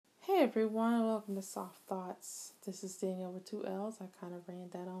everyone, welcome to Soft Thoughts. This is Danielle with two L's. I kind of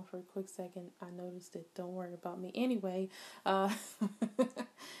ran that on for a quick second. I noticed it. Don't worry about me. Anyway, I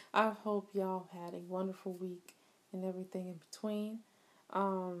hope y'all had a wonderful week and everything in between.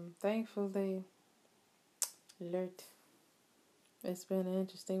 Thankfully, alert. It's been an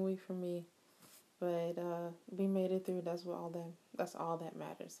interesting week for me, but we made it through. That's all that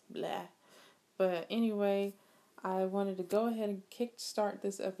matters. Blah. But anyway, I wanted to go ahead and kickstart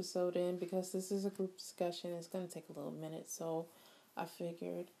this episode in because this is a group discussion. It's going to take a little minute, so I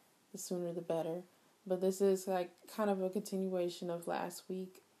figured the sooner the better. But this is like kind of a continuation of last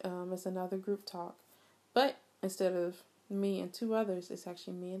week. It's another group talk, but instead of me and two others, it's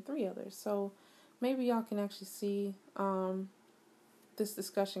actually me and three others. So maybe y'all can actually see this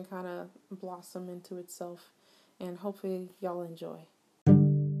discussion kind of blossom into itself, and hopefully y'all enjoy.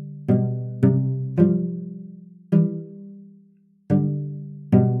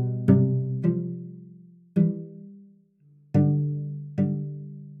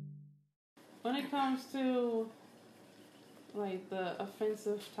 When it comes to like the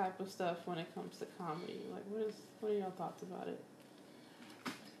offensive type of stuff, when it comes to comedy, like what are your thoughts about it?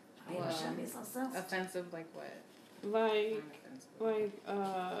 Well, offensive, like what? Like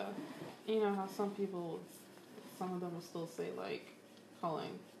you know how some of them will still say like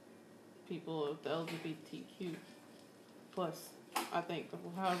calling people of the LGBTQ plus, I think,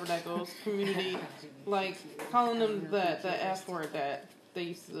 however that goes, community, like calling them the F word that they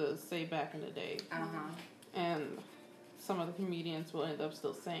used to say back in the day. And some of the comedians will end up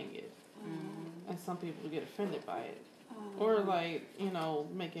still saying it. And some people get offended by it. Or like,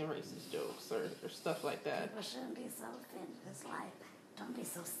 making racist jokes or stuff like that. People shouldn't be so offended. It's like, don't be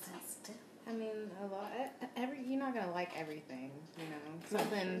so sensitive. I mean, you're not going to like everything,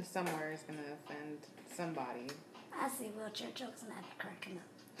 Something somewhere is going to offend somebody. I see wheelchair jokes and I be cracking up.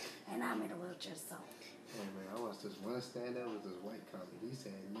 And I'm in a wheelchair, so... Oh man, I watched this one stand up with this white comic. He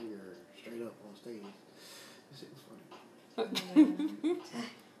said nigger straight up on stage. This shit was funny.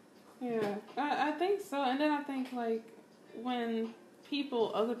 Yeah, I think so. And then I think like when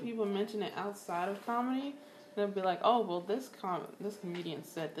other people mention it outside of comedy, they'll be like, oh well, this comedian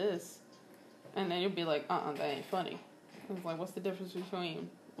said this, and then you'll be like, that ain't funny. It's like, what's the difference between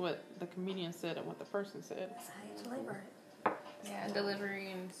what the comedian said and what the person said? That's how you deliver it. Yeah,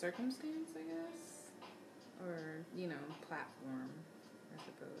 delivery and circumstance, I guess. Or, platform, I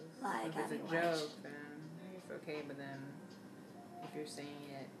suppose. Like, if it's a joke, then it's okay, but then if you're saying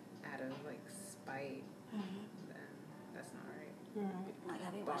it out of, like, spite, then that's not right. Like, I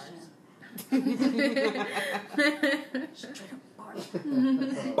be watching bars.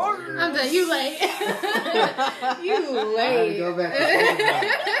 I'm done. You late. You late.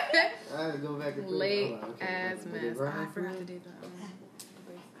 I had to go back and play. Late as mess. I forgot to do that.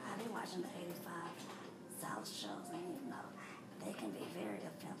 I be watching the 85 South shows, and they can be very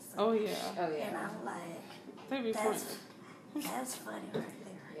offensive. Oh yeah. And I'm like, that's funny right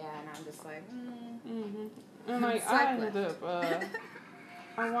there. Yeah, and I'm just like, And like I ended up,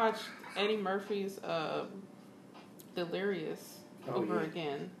 I watched Eddie Murphy's Delirious over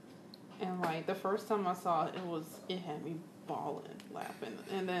again, and like the first time I saw it, it had me bawling, laughing,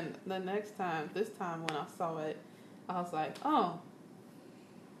 and then this time when I saw it, I was like, oh,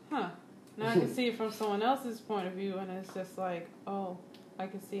 huh. Now I can see it from someone else's point of view, and it's just like, oh, I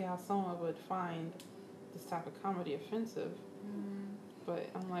can see how someone would find this type of comedy offensive. But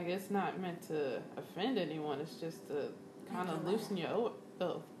I'm like, it's not meant to offend anyone. It's just to kind of loosen you up.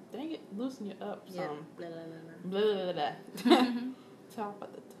 Oh, dang it, loosen you up some. Blah, blah, blah, blah. Blah, blah, blah. Top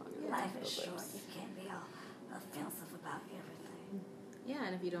of the tongue. Life is short. You can't be all offensive about everything. Yeah,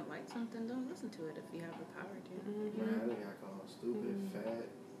 and if you don't like something, don't listen to it if you have the power to. Man, I think I call stupid, fat,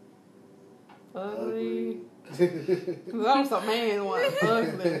 ugly. That was a man one.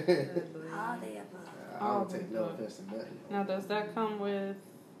 Ugly. All the above. I don't take no offense to nothing. Now, does that come with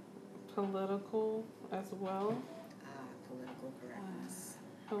political as well? Political correctness.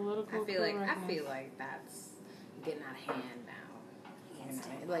 Political correctness. correctness. I feel like that's getting out of hand now. Yes,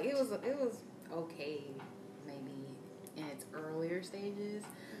 Like it was okay maybe in its earlier stages,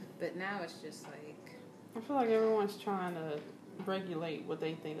 but now it's just like I feel like everyone's trying to regulate what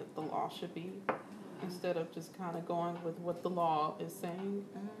they think that the law should be instead of just kind of going with what the law is saying.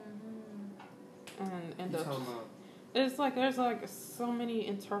 And it's like there's like so many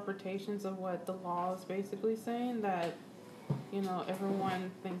interpretations of what the law is basically saying that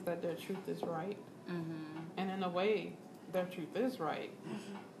everyone thinks that their truth is right, and in a way their truth is right,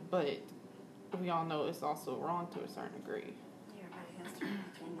 but we all know it's also wrong to a certain degree. Everybody has their own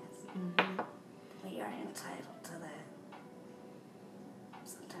opinions. We are entitled to that.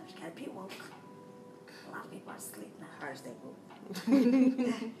 Sometimes you gotta be woke. A lot of people are asleep now. Hard to stay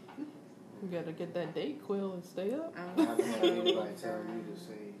woke. You gotta get that Dayquil and stay up. I haven't had anybody tell me to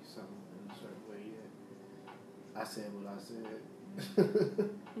say something in a certain way yet. I said what I said.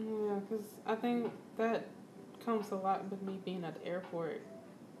 Yeah, because I think that comes a lot with me being at the airport.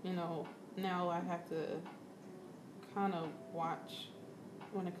 You know, now I have to kind of watch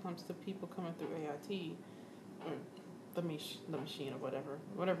when it comes to people coming through AIT or the machine or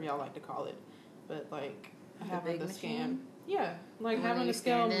whatever y'all like to call it. But like having to scan, yeah, like And having then to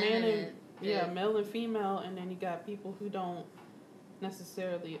scan male and female, and then you got people who don't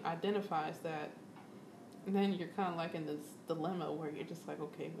necessarily identify as that. And then you're kind of like in this dilemma where you're just like,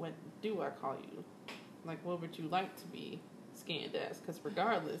 okay, what do I call you? Like, what would you like to be scanned as? Because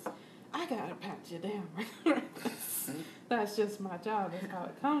regardless, I gotta pat you down. That's just my job. That's how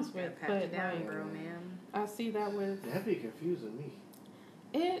it comes with. Pat you But down, like, bro, man. I see that with That'd be confusing me.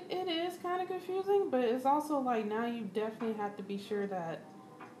 it. It is kind of confusing, but it's also like now you definitely have to be sure that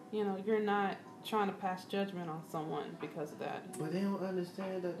you're not trying to pass judgment on someone because of that. But they don't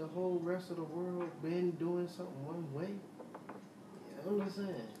understand that the whole rest of the world been doing something one way. You know what I'm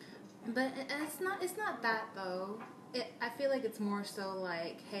saying? But it's not that though. I feel like it's more so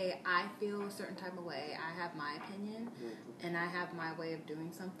like, hey, I feel a certain type of way. I have my opinion, and I have my way of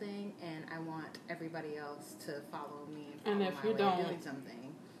doing something, and I want everybody else to follow me and follow my way of doing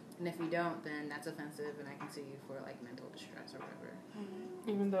something. And if you don't, then that's offensive, and I can sue you for like mental distress or whatever.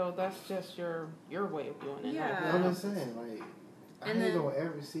 Even though that's just your way of doing it. Yeah. You know what I'm saying? Like, I And ain't then- gonna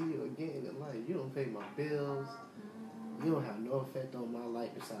ever see you again in life. You don't pay my bills. You don't have no effect on my life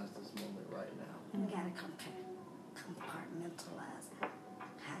besides this moment right now. You gotta compartmentalize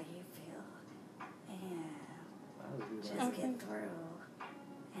how you feel and I would be just like, get through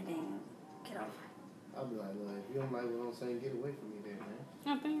and then get over it. I'll be like, look, if you don't like what I'm saying, get away from me then,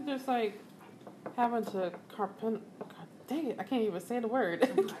 man. I think just like having to dang it, I can't even say the word.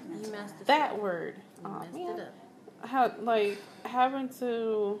 You messed it That up. word. You Aw, messed man. it up. How like having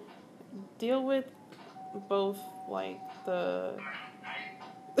to deal with both like the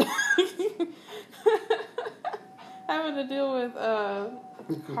having to deal with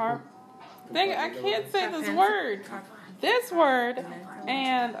dang it, I can't say this word. This word,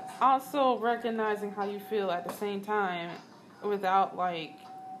 and also recognizing how you feel at the same time without like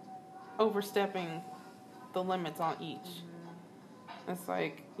overstepping the limits on each. It's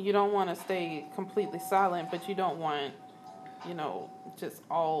like you don't want to stay completely silent, but you don't want, just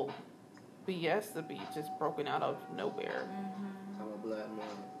all BS to be just broken out of nowhere. I'm a black man.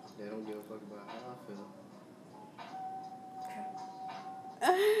 They don't give a fuck about how I feel.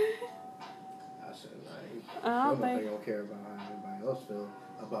 I shouldn't like. I don't Nobody think. don't care about how everybody else feel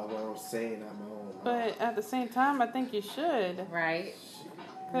about what I'm saying out my own mouth. But at the same time, I think you should, Right.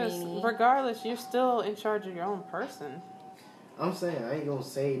 because Meanie. regardless, you're still in charge of your own person. I'm saying I ain't gonna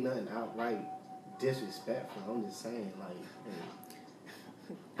say nothing outright disrespectful. I'm just saying like,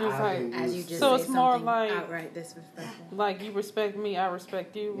 hey, It's I like- think As you just So say it's more something like- outright disrespectful. Like you respect me, I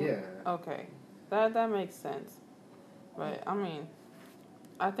respect you. yeah. Okay, that makes sense. But I mean,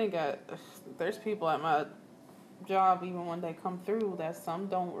 I think there's people at my job, even when they come through, that some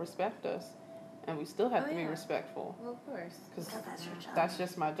don't respect us, and we still have Oh, to be yeah. respectful Well, of course. because Because that's your job. that's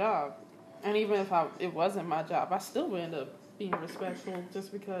just my job. And even if it wasn't my job, I still would end up being respectful,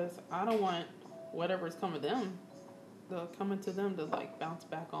 just because I don't want whatever's coming to them to like bounce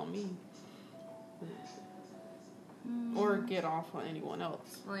back on me. Or get off on anyone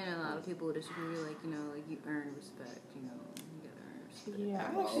else. Well, a lot of people would disagree. Like, like you earn respect. You gotta earn respect. Yeah,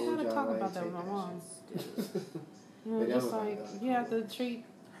 I My actually old had to job, talk I about ain't that with my take that mom. But that Just was like like, you have to treat,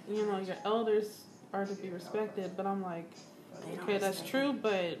 your elders are to be respected. But I'm like, They don't okay, that's respect true, you.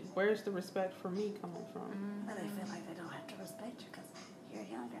 but where's the respect for me coming from? But they feel like they don't have to respect you because you're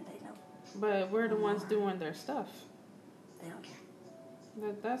younger and they know But we're the ones doing their stuff. they don't care.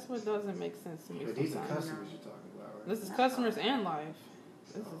 That's what doesn't make sense to me But these are sometimes. customers you're talking about, right? This is customers and life.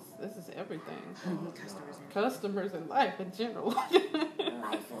 This is everything. Customers. Customers and life in general. Life is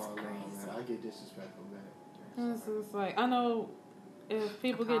Oh no, crazy. man, I get disrespectful back. It's like I know if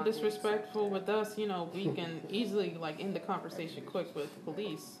people get Apologies. disrespectful with us, we can easily like end the conversation quick with the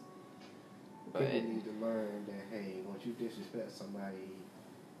police. But People need to learn that hey, once you disrespect somebody,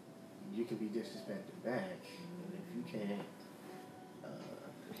 you can be disrespected back, and if you can't,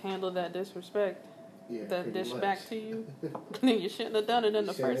 handle that disrespect, yeah, that pretty dish much. back to you, then you shouldn't have done it in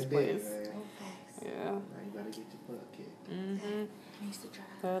the Shouldn't first have did, place. man. Oh, facts. Yeah, Now you gotta get your butt kicked. I used to try.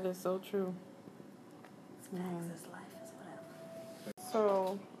 that is so true. It's facts, it's life, it's whatever.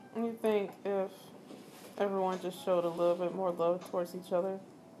 So, you think if everyone just showed a little bit more love towards each other,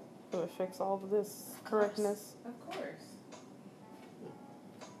 It would fix all of this correctness. Of course.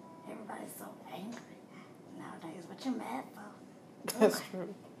 Everybody's so angry nowadays. What you mad for? That's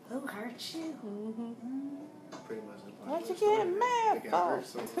true. Who hurt you? Pretty much. Why'd you get mad They got hurt,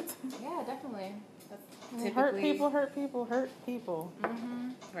 for? so Yeah, definitely. That's Hurt people, hurt people, hurt people.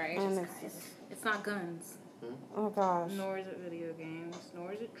 Right. And It's not guns, oh gosh. nor is it video games,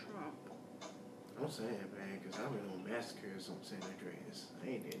 nor is it Trump. I'm saying, man, because I've been on massacres on San Andreas. I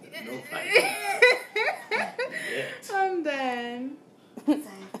ain't did no fight yet. I'm done.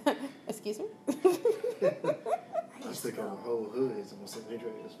 Same. Excuse me? I used to took over go. whole hoods on San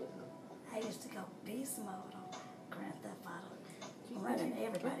Andreas right now. I used to go beast mode on Grand Theft Auto, running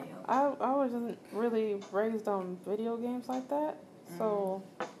everybody over. I wasn't really raised on video games like that. So,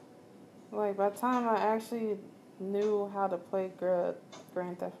 like, by the time I actually knew how to play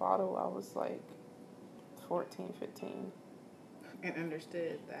Grand Theft Auto, I was like 14, 15. And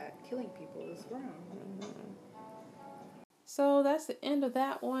understood that killing people is wrong. So that's the end of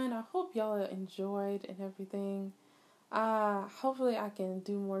that one. I hope y'all enjoyed and everything. Hopefully I can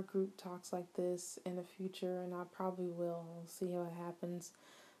do more group talks like this in the future, and I probably will. We'll see how it happens.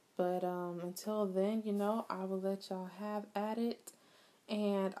 But until then, I will let y'all have at it.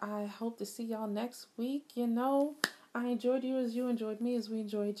 And I hope to see y'all next week. I enjoyed you as you enjoyed me, as we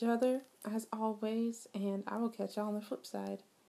enjoy each other, as always. And I will catch y'all on the flip side.